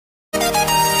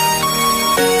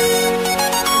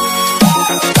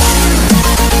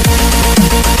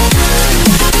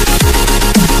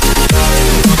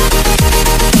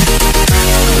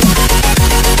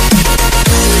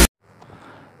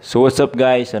So what's up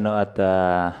guys,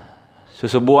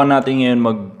 susubukan natin ngayon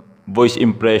mag voice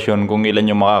impression kung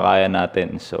ilan yung makakaya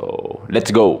natin. So,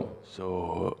 let's go.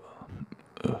 So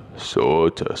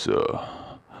Tessa,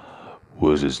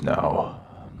 what is this now?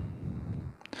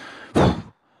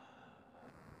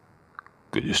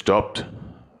 Could you stop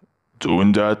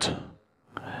doing that?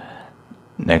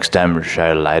 Next time we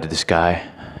try to lie to this guy,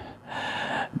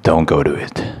 don't go to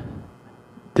it.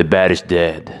 The bat is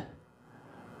dead.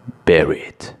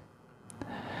 Bury it.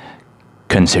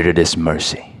 Consider this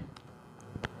mercy.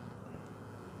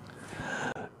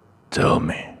 Tell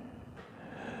me,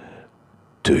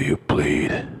 do you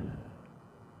plead?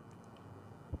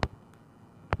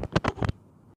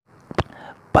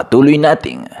 Patuloy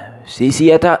nating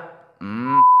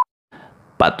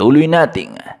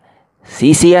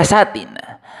sisiyasatin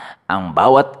ang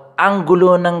bawat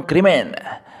anggulo ng krimen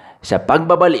sa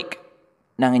pagbabalik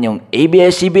ng inyong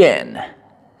ABS-CBN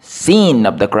Scene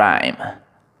of the Crime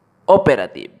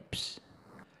Operatives.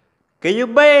 Kayo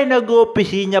ba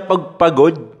nag-opisina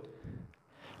pagpagod?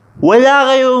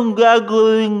 Wala kayong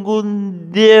gagawin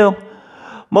kundi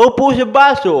maupo sa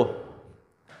baso,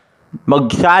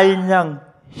 magsalin ng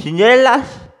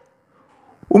sinelas,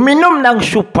 uminom ng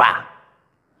supa,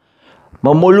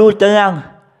 mamulutan ng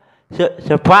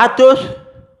sapatos,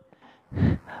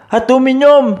 at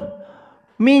uminom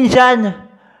minsan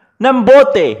ng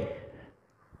bote.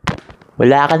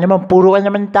 Wala ka naman, puro ka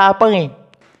naman tapang eh.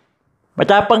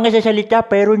 Matapang ka sa salita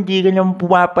pero hindi ka naman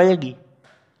pumapalag eh.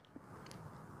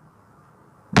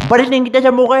 Barinig kita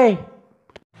sa mukha eh.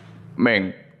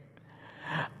 Meng,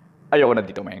 ayoko na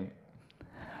dito, Meng.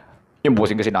 Yung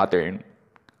bossing kasi natin,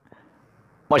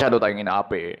 masyado tayong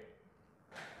inaapi eh.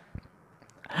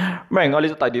 Meng,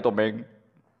 alis na tayo dito, Meng.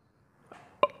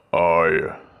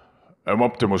 I am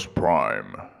Optimus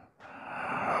Prime.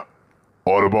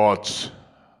 Autobots,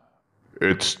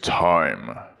 it's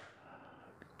time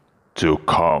to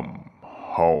come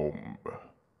home.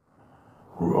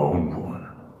 Round one,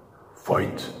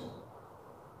 fight.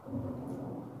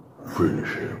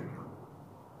 Finish him.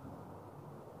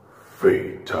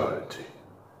 Fatality.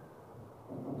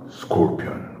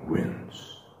 Scorpion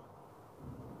wins.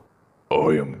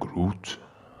 I am Groot.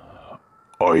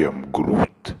 I am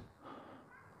Groot.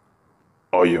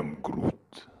 I am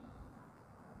Groot.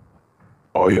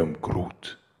 I am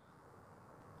Groot.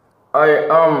 I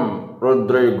am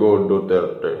Rodrigo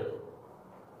Duterte.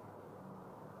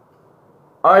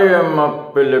 I am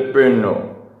a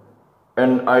Filipino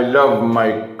and I love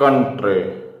my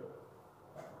country.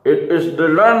 It is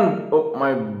the land of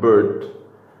my birth.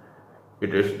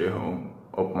 It is the home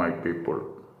of my people.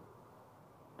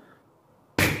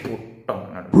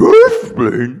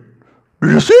 Riffling?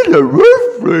 Did you see that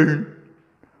riffling?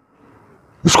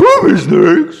 Scooby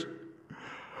snakes?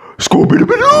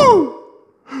 Scooby-Doo!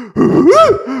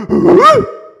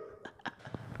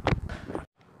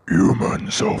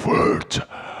 Humans of Earth,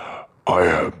 I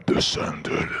have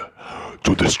descended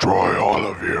to destroy all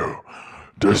of you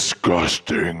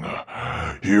disgusting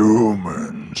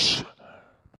humans.